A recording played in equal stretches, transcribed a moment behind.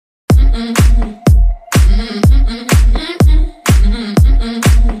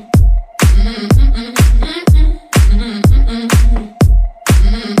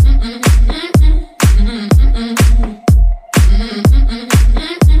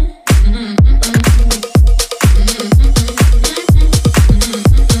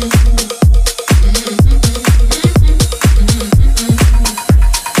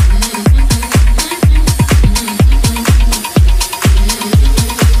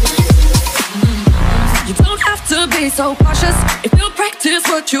be so cautious if you practice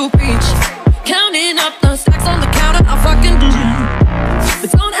what you preach. Counting up the stacks on the counter, I'll fucking do. But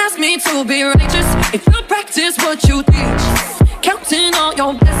don't ask me to be righteous if you practice what you teach. Counting all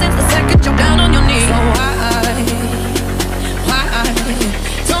your blessings the second you're down on your knees. So why,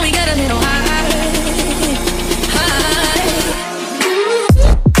 don't we get a little high?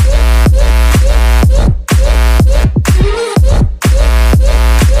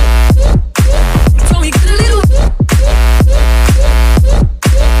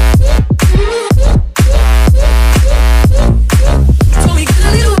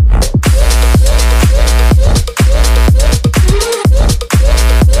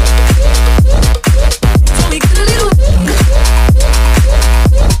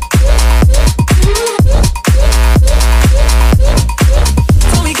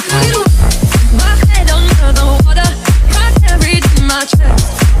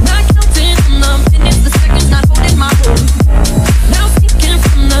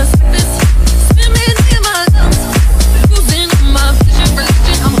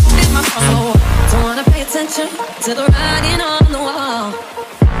 To the writing on the wall,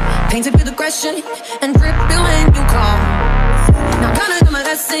 painted with aggression and dripping when you call. Now gonna do my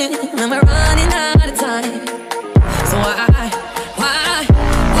lesson and we're running out of time. So why?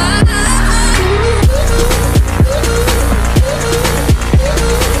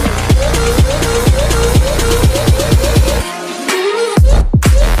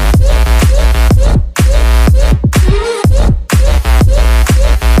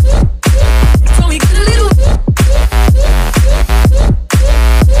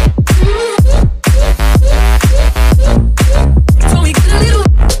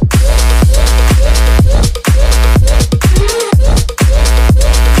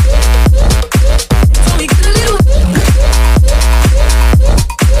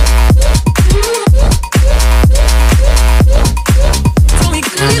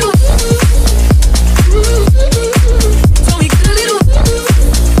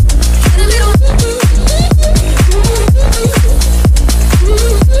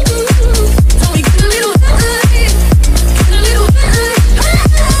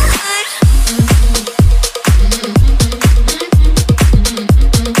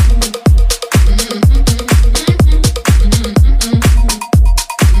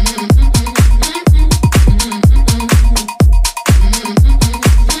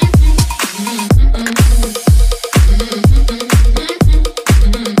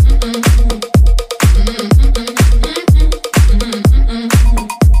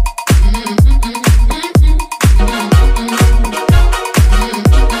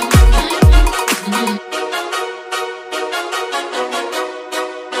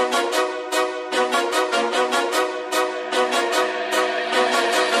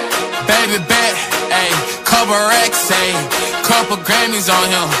 Couple Grammys on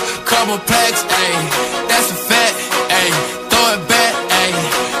him, couple plaques, ayy. That's a fact, ayy. Throw it back, ayy.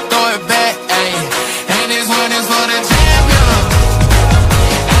 Throw it back, ayy. And this one is for the champion.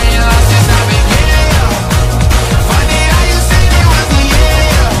 I ain't lost since I began. Funny how you said it was the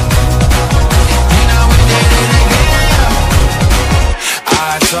year. You know we did it again.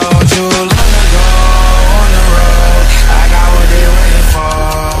 I told you long ago on the road, I got what they waiting for.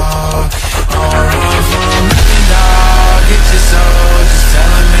 Don't run from nothing, dog. Get your soul, just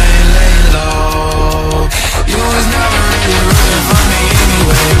tell him ain't laying low. You was never really rooting for me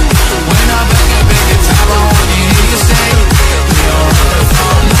anyway. When I'm back at big top, I wanna hear you say, you don't run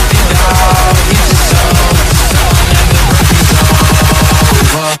from nothing, dog. Get your soul, just tell him that the break is over.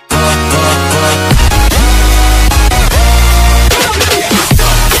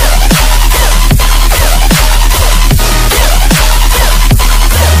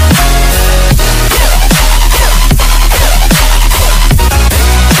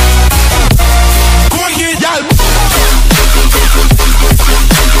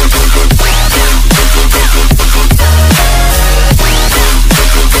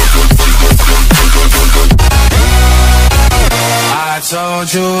 I told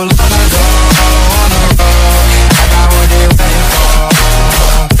you long ago on the road, I got what they waiting for. Don't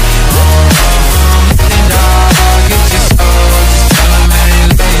run from nothing, dog. Get your soul, just tell them I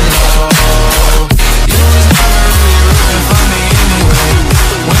ain't laying low. You was never really rooting for me anyway.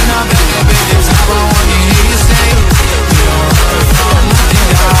 When I'm back up at the top, I wanna hear you say, you don't run from nothing,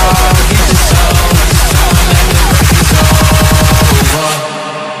 dog. Get your soul, just tell them that the break is over.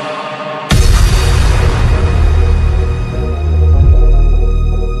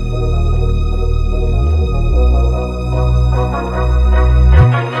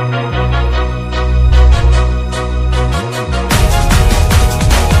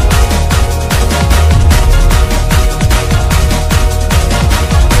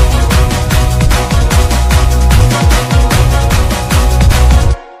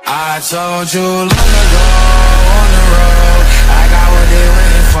 told you long ago on the road, I got what they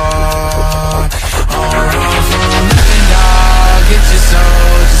waiting for. On run from nothing, dog, get your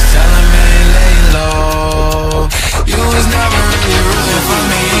soul. Just tell them ain't laying low. You was never really rooting for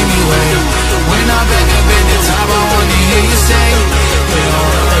me anyway. When I'm back up at the top, I wanna hear you say, you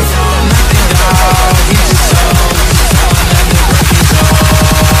don't run from nothing, dog, get your soul. Just tell them that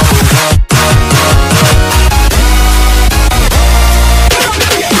the break is over.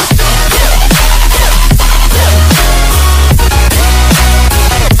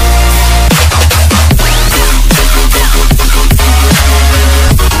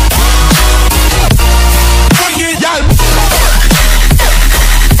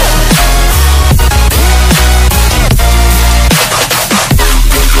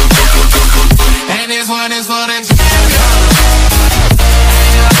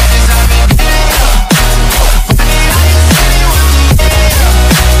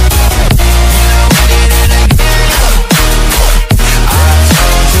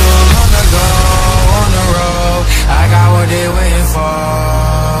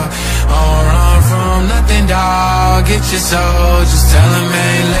 Get your soul, just tell him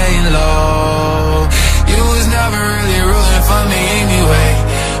ain't laying low. You was never really rooting for me anyway.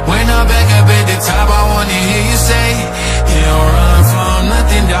 When I'm back up at the top, I wanna hear you say, you don't run from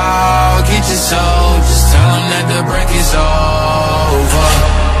nothing, dog. Get your soul, just tell him that the break is over.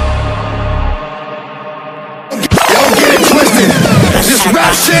 Don't get it twisted. This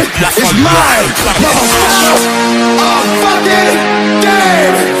rap shit is mine. Oh, fucking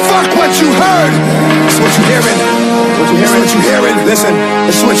game. Fuck what you heard. It's what you hearing. This what you hearing, listen.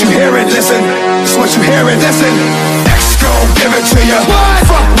 This what you hearing, listen. This what you hearing, listen. X gon' give it to ya. What?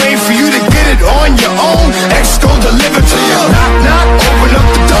 Fuck, wait for you to get it on your own. X gon' deliver to ya. Knock, knock, open up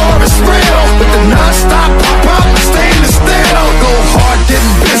the door, it's real. With the non-stop pop-up, stainless steel. Go hard,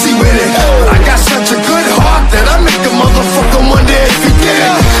 getting busy with it. I got such a good heart that I make a motherfucker wonder if you get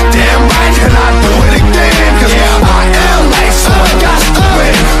it. Damn right, and I do it again. Cause I am life, so I got to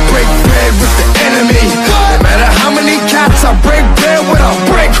win. Break bread with the enemy. No matter how many cats I break bread with, I'll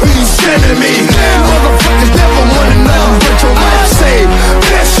break who you sending me. Motherfuckers never wanna know what your life saved.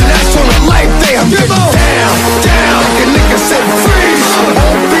 Bitch, and that's on a life day. I'm getting down, down. Like a nigga said, freeze.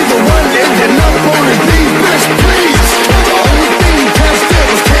 Won't be the one ending up on his knees, bitch, please. The only thing you can't steal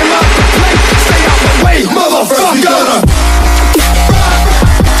is came out the plate. Stay out my way, motherfucker.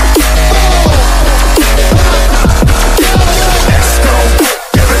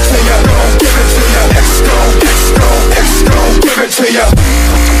 To ya.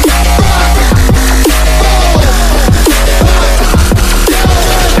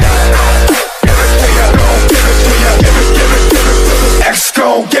 X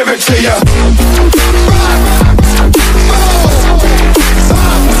gon' give it to ya.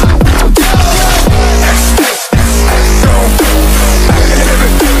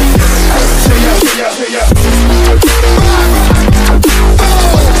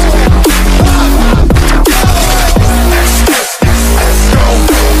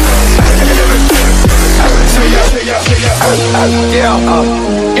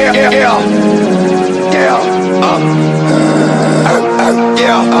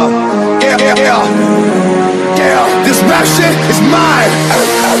 This rap shit is mine.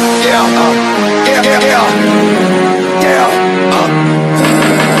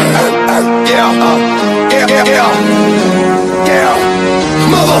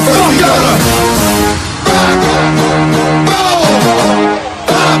 Motherfucker.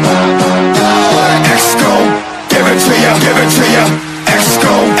 X gon' give it to ya, give it to ya. X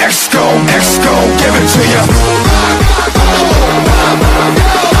gon', give it to ya.